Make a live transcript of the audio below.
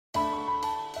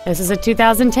This is a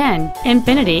 2010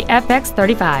 INFINITI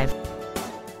FX35.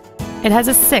 It has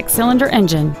a 6-cylinder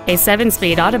engine, a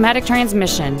 7-speed automatic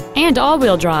transmission, and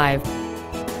all-wheel drive.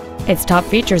 Its top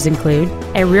features include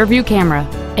a rear-view camera,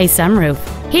 a sunroof,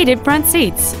 heated front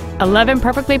seats, 11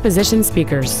 perfectly positioned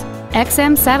speakers,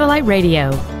 XM satellite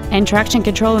radio, and traction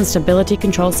control and stability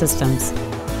control systems.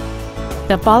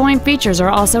 The following features are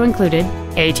also included: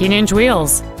 18-inch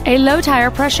wheels, a low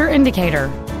tire pressure indicator,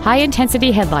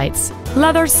 high-intensity headlights,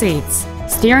 leather seats,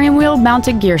 steering wheel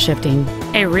mounted gear shifting,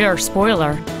 a rear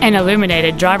spoiler, an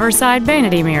illuminated driver's side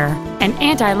vanity mirror, an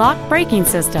anti-lock braking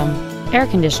system, air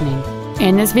conditioning,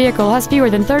 and this vehicle has fewer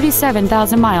than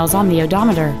 37,000 miles on the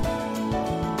odometer.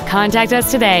 Contact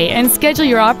us today and schedule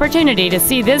your opportunity to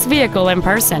see this vehicle in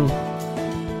person.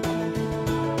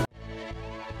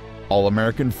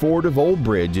 All-American Ford of Old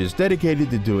Bridge is dedicated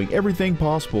to doing everything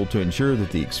possible to ensure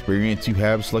that the experience you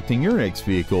have selecting your next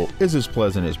vehicle is as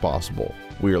pleasant as possible.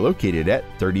 We are located at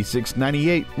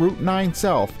 3698 Route 9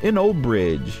 South in Old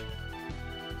Bridge.